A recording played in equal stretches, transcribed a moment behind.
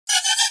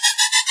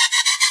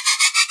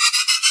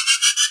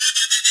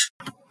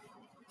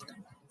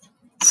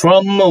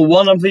From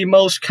one of the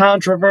most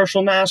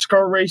controversial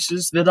NASCAR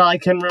races that I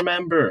can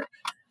remember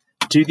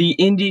to the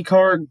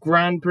IndyCar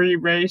Grand Prix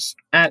race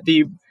at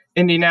the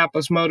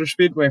Indianapolis Motor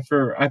Speedway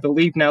for, I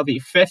believe, now the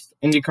fifth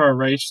IndyCar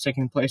race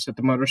taking place at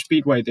the Motor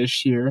Speedway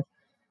this year,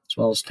 as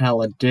well as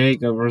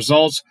Talladega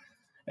results,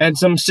 and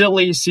some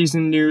silly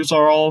season news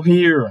are all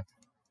here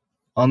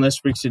on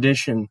this week's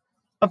edition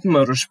of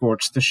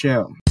Motorsports The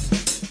Show.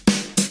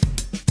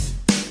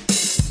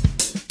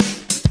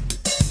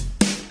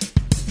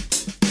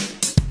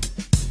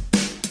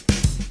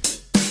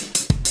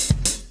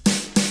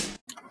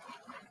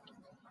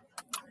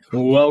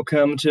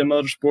 Welcome to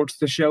Motorsports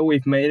The Show.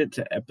 We've made it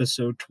to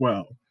episode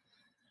 12.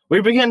 We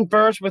begin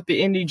first with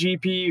the Indy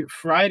GP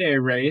Friday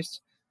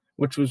race,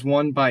 which was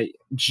won by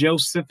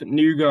Josef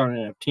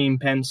Newgarden of Team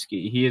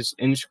Penske. He is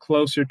inched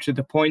closer to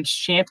the points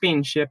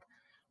championship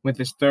with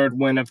his third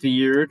win of the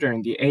year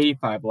during the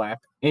 85-lap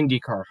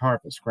IndyCar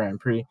Harvest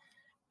Grand Prix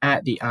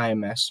at the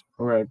IMS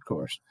road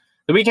course.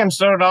 The weekend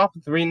started off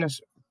with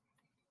Rinus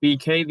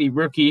VeeKay, the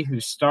rookie who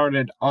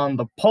started on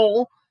the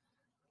pole.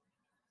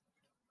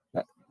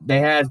 They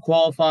had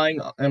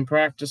qualifying and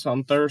practice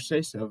on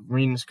Thursday, so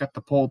Rinus got the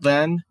pole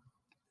then.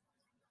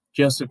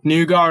 Josef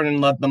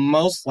Newgarden led the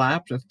most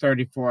laps with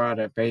 34 out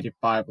of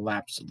 85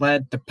 laps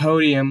led. The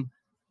podium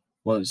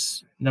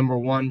was number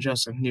 1,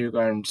 Josef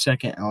Newgarden,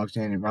 second,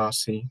 Alexander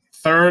Rossi,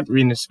 third,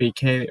 Rinus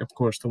VeeKay, of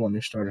course, the one who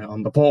started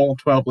on the pole.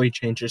 12 lead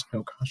changes,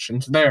 no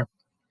cautions there.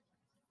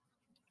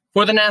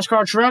 For the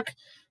NASCAR Truck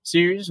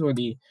Series, or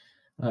the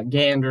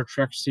Gander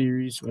Truck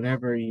Series,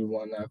 whatever you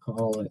want to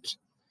call it.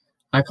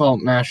 I call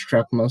it Mash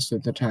Truck most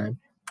of the time.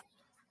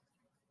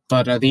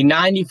 But the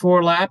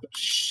 94-lap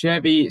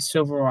Chevrolet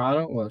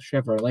Silverado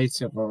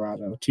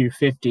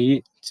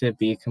 250, to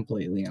be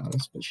completely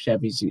honest, but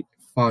Chevy's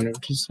funner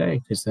to say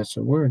because that's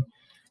a word.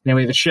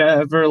 Anyway, the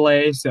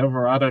Chevrolet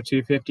Silverado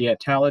 250 at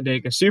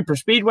Talladega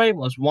Superspeedway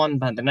was won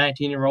by the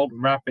 19-year-old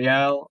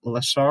Raphael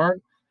Lessard,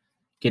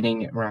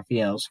 getting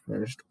Raphael's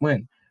first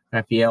win.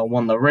 Raphael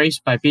won the race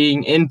by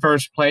being in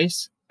first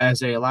place as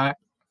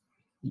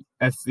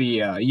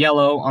the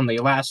yellow on the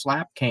last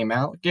lap came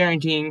out,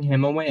 guaranteeing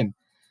him a win.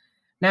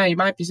 Now, you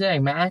might be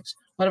saying, Max,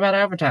 what about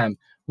overtime?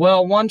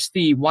 Well, once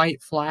the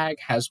white flag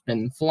has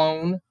been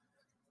flown,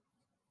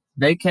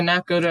 they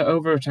cannot go to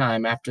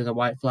overtime after the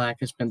white flag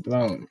has been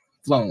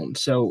flown.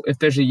 So if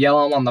there's a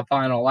yellow on the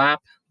final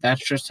lap,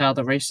 that's just how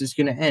the race is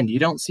going to end. You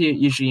don't see it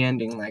usually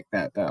ending like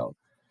that, though.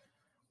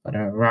 But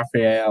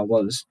Raphael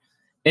was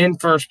in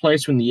first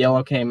place when the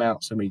yellow came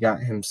out, so he got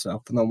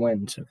himself the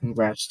win. So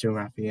congrats to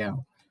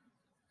Raphael.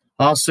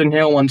 Austin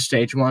Hill won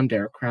Stage 1,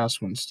 Derek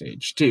Kraus won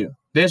Stage 2.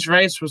 This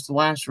race was the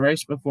last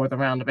race before the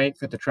round of 8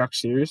 for the Truck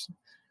Series,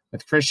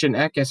 with Christian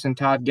Eckes and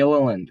Todd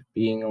Gilliland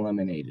being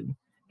eliminated.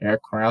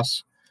 Derek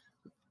Kraus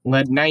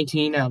led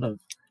 19 out of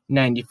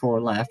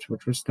 94 laps,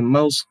 which was the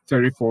most,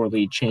 34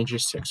 lead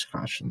changes, 6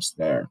 cautions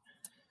there.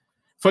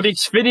 For the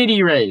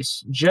Xfinity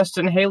race,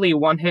 Justin Haley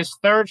won his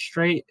third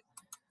straight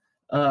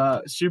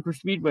Super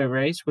Speedway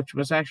race, which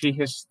was actually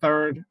his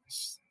third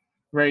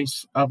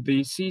race of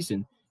the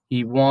season.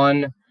 He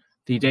won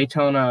the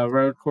Daytona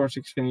Road Course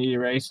Xfinity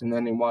race, and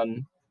then he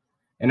won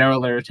an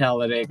earlier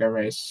Talladega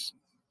race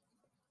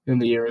in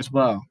the year as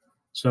well.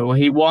 So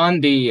he won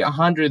the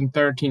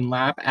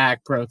 113-lap Ag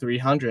Pro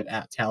 300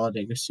 at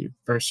Talladega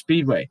Super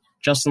Speedway.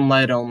 Justin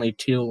led only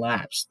 2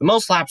 laps. The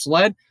most laps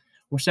led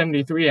were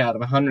 73 out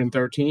of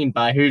 113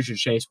 by Hoosier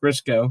Chase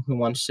Briscoe, who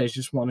won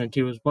stages 1 and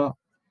 2 as well.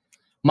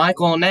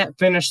 Michael Annett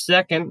finished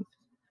second,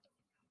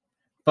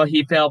 but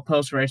he failed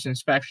post-race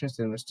inspections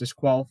and was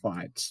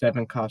disqualified.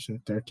 7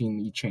 cautions, 13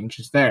 lead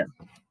changes there.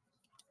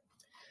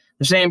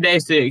 The same day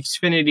as the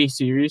Xfinity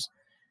Series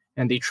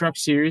and the Truck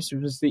Series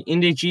was the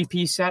Indy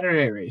GP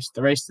Saturday race,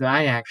 the race that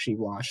I actually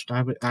watched.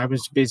 I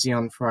was busy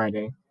on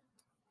Friday.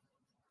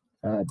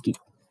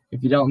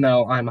 If you don't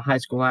know, I'm a high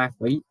school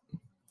athlete.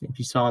 If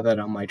you saw that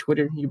on my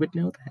Twitter, you would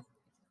know that.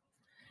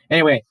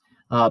 Anyway,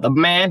 the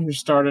man who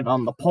started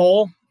on the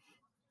pole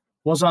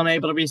was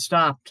unable to be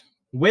stopped.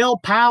 Will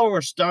Power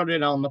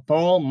started on the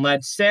pole and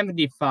led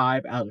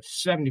 75 out of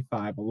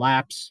 75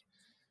 laps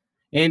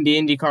in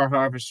the IndyCar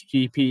Harvest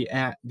GP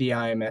at the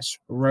IMS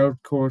road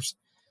course.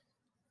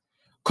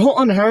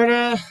 Colton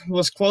Herta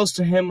was close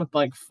to him with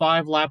like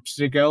 5 laps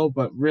to go,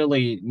 but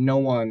really no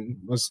one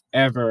was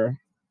ever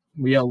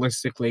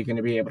realistically going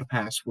to be able to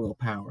pass Will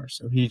Power.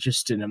 So he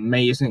just did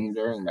amazing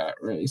during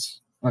that race,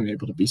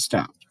 unable to be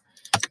stopped.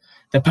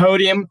 The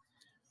podium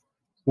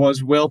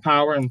was Will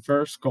Power in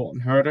first, Colton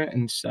Herta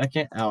in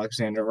second,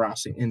 Alexander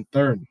Rossi in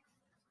third.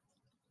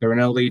 There were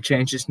no lead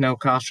changes, no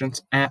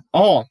cautions at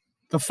all.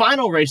 The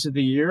final race of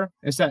the year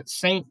is at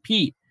St.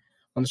 Pete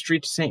on the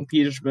street to St.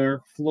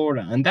 Petersburg,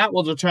 Florida, and that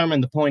will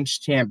determine the points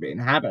champion.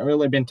 I haven't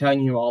really been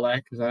telling you all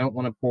that because I don't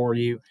want to bore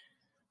you,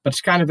 but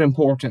it's kind of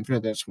important for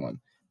this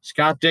one.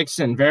 Scott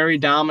Dixon, very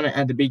dominant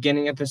at the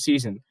beginning of the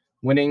season,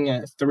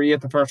 winning 3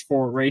 of the first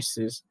 4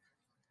 races.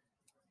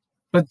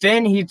 But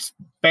then he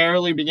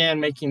barely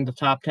began making the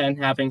top 10,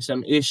 having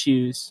some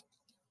issues,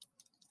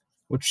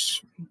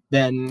 which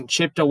then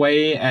chipped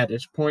away at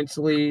his points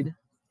lead.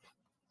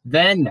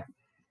 Then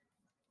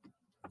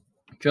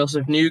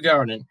Joseph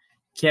Newgarden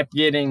kept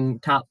getting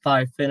top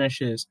 5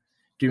 finishes,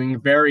 doing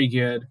very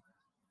good.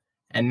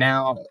 And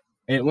now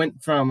it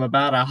went from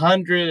about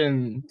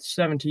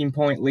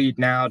 117-point lead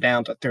now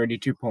down to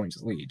 32 points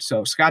lead.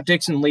 So Scott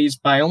Dixon leads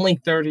by only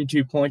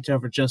 32 points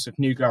over Joseph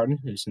Newgarden,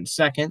 who's in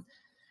second.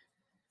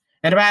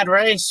 And a bad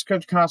race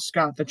could cost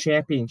Scott the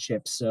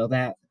championship. So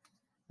that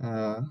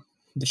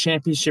the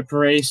championship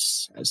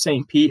race at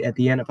St. Pete at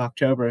the end of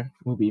October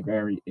will be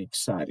very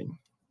exciting.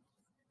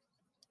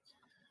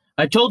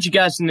 I told you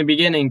guys in the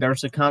beginning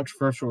there's a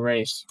controversial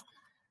race.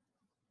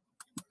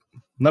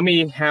 Let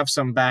me have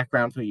some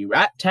background for you.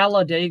 At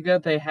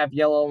Talladega, they have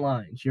yellow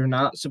lines. You're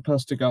not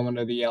supposed to go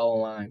under the yellow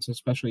lines,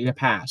 especially to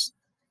pass.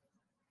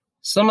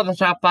 Some of the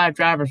top 5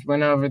 drivers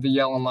went over the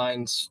yellow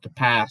lines to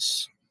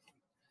pass.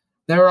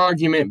 Their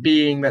argument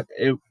being that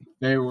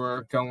they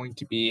were going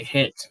to be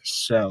hit.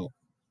 So,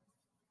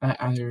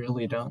 I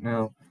really don't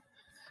know.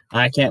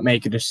 I can't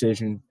make a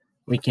decision.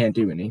 We can't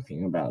do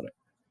anything about it.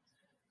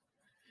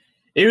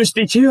 It was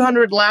the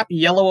 200-lap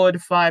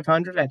Yellowwood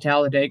 500 at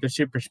Talladega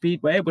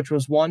Superspeedway, which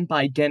was won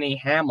by Denny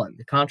Hamlin.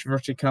 The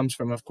controversy comes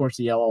from, of course,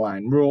 the yellow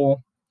line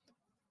rule.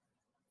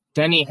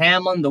 Denny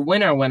Hamlin, the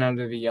winner, went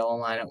under the yellow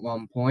line at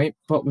one point,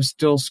 but was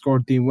still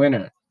scored the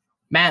winner.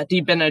 Matt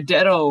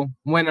DiBenedetto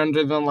went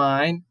under the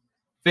line,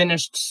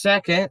 finished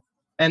second,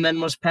 and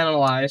then was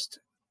penalized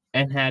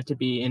and had to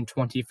be in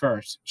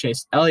 21st.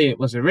 Chase Elliott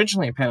was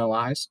originally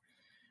penalized.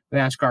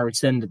 NASCAR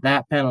rescinded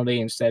that penalty,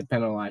 instead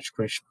penalized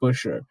Chris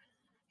Buescher.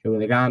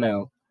 Joey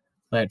Logano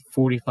led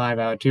 45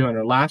 out of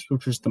 200 laps,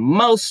 which was the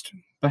most,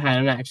 but had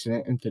an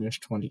accident and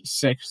finished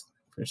 26th.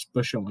 Chris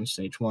Buescher won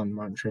Stage 1,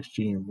 Martin Truex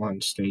Jr.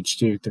 won Stage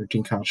 2,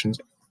 13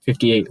 cautions,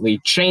 58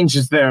 lead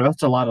changes there.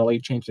 That's a lot of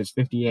lead changes,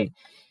 58.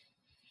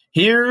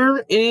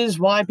 Here is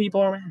why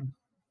people are mad.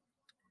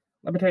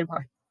 Let me tell you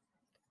why.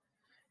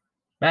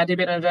 Matt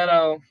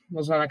DiBenedetto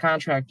was on a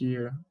contract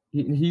year.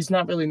 He's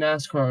not really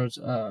NASCAR's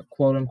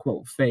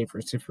quote-unquote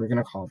favorites, if we're going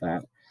to call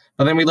that.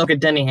 But then we look at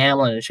Denny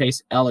Hamlin and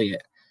Chase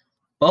Elliott,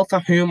 both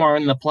of whom are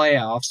in the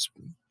playoffs,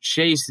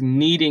 Chase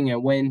needing a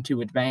win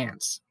to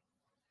advance.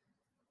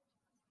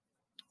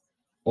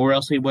 Or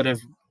else he would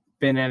have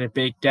been at a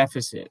big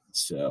deficit.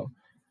 So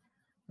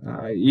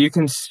you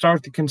can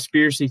start the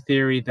conspiracy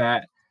theory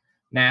that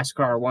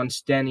NASCAR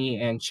wants Denny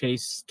and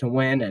Chase to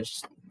win,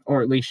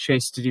 or at least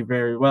Chase to do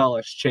very well,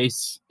 as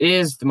Chase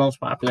is the most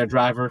popular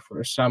driver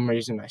for some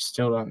reason. I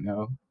still don't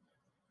know.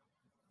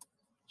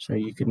 So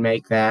you could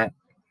make that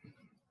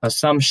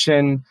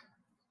assumption,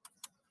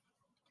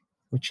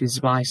 which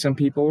is why some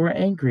people were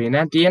angry. And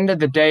at the end of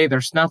the day,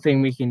 there's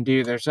nothing we can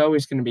do. There's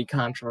always going to be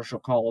controversial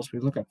calls. We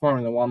look at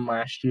Formula One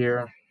last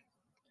year.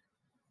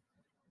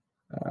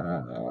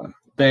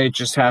 They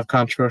just have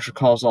controversial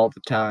calls all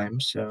the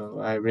time, so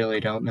I really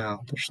don't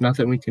know. There's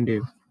nothing we can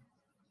do.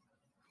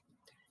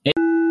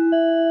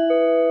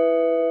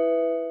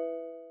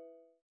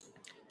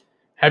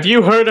 Have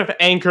you heard of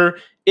Anchor?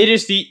 It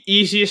is the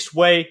easiest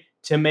way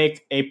to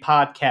make a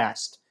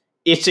podcast.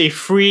 It's a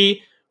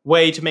free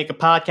way to make a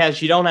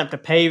podcast. You don't have to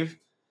pay.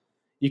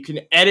 You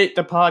can edit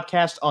the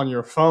podcast on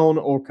your phone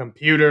or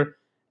computer.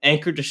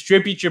 Anchor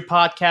distributes your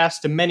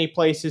podcast to many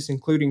places,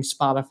 including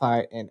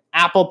Spotify and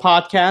Apple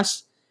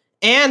Podcasts.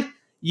 And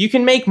you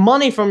can make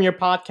money from your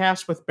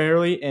podcast with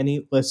barely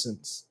any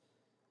listens.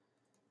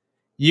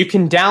 You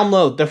can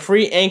download the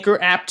free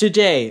Anchor app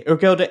today or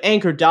go to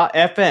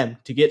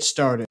anchor.fm to get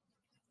started.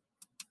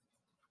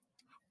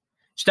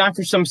 It's time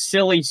for some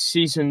silly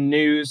season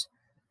news.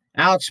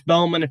 Alex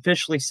Bowman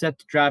officially set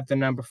to drive the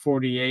number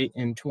 48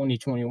 in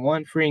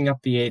 2021, freeing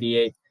up the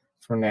 88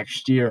 for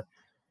next year.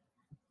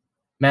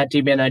 Matt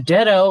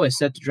DiBenedetto is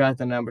set to drive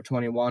the number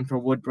 21 for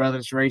Wood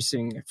Brothers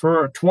Racing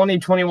for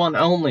 2021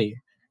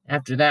 only.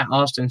 After that,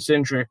 Austin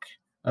Cindric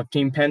of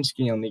Team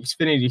Penske on the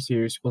Xfinity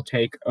Series will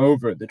take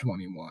over the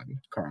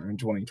 21 car in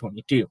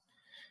 2022.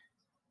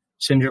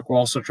 Cindric will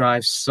also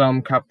drive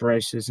some Cup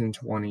races in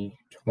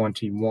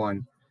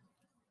 2021.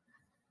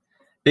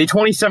 The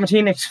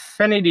 2017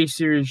 Xfinity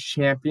Series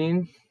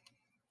champion,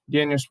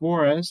 Daniel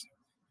Suarez,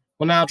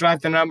 will now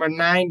drive the number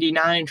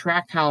 99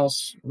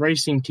 Trackhouse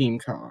Racing Team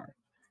car.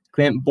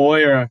 Clint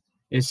Bowyer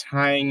is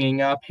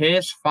hanging up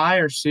his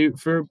fire suit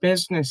for a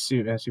business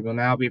suit, as he will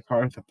now be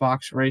part of the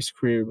Fox race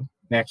crew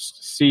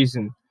next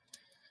season.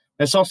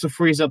 This also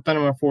frees up the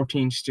number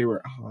 14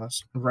 Stewart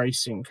Haas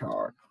racing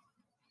car.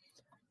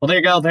 Well, there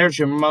you go. There's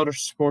your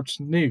motorsports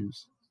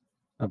news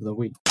of the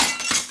week.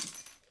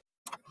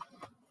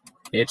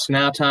 It's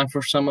now time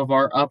for some of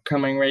our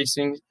upcoming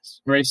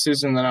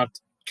races, and then I'll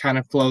kind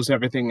of close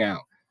everything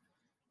out.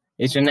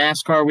 It's a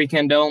NASCAR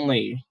weekend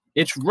only.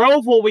 It's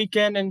Roval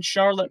weekend in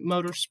Charlotte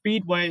Motor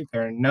Speedway.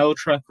 There are no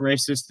truck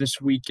races this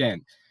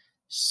weekend.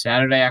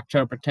 Saturday,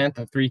 October 10th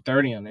at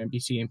 3:30 on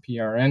NBC and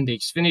PRN, the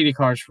Xfinity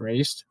cars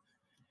raced.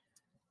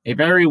 A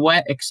very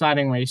wet,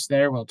 exciting race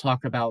there. We'll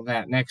talk about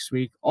that next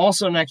week.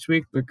 Also next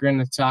week, we're going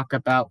to talk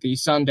about the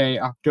Sunday,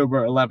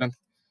 October 11th,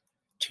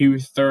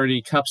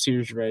 2:30 Cup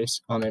Series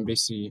race on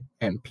NBC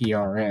and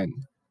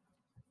PRN.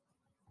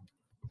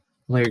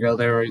 there you go.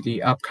 There are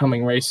the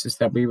upcoming races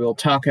that we will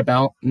talk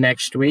about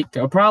next week.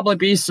 There'll probably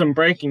be some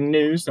breaking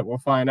news that we'll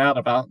find out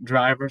about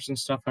drivers and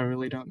stuff. I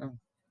really don't know.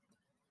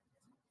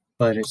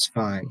 But it's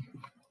fine.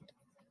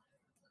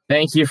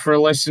 Thank you for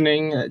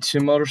listening to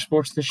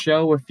Motorsports The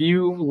Show. If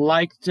you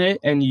liked it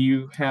and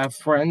you have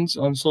friends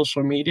on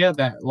social media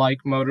that like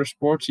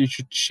motorsports, you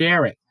should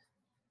share it.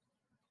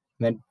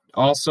 And then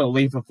also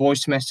leave a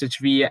voice message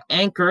via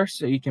Anchor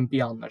so you can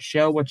be on the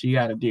show. What you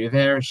got to do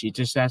there is you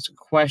just ask a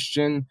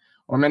question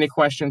or many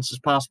questions as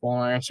possible,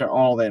 and I'll answer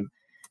all of them.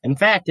 In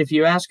fact, if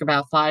you ask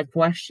about 5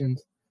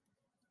 questions,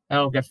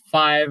 that'll get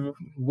 5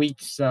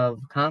 weeks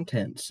of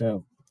content.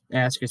 So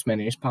ask as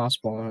many as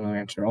possible, and I'll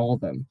answer all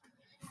of them.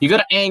 You go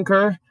to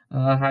Anchor.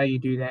 How you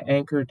do that?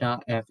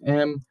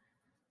 Anchor.fm.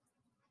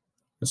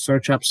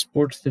 Search up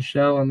Sports The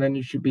Show, and then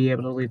you should be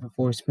able to leave a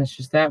voice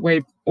message that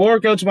way. Or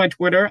go to my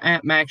Twitter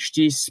at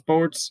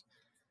MaxGSports,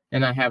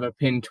 and I have a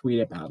pinned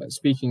tweet about it.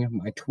 Speaking of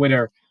my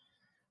Twitter,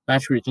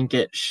 that's where you can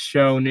get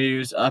show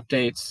news,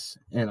 updates,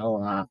 and a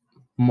lot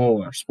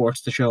more.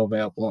 Sports The Show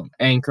available on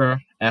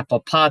Anchor,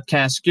 Apple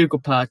Podcasts, Google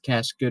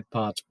Podcasts, Good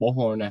Pods,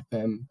 Bullhorn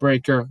FM,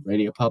 Breaker,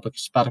 Radio Public,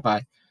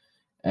 Spotify,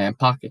 and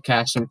Pocket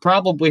Cast, and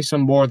probably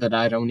some more that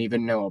I don't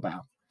even know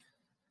about.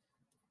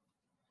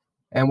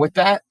 And with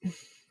that,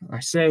 I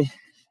say,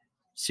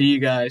 see you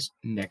guys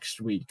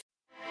next week.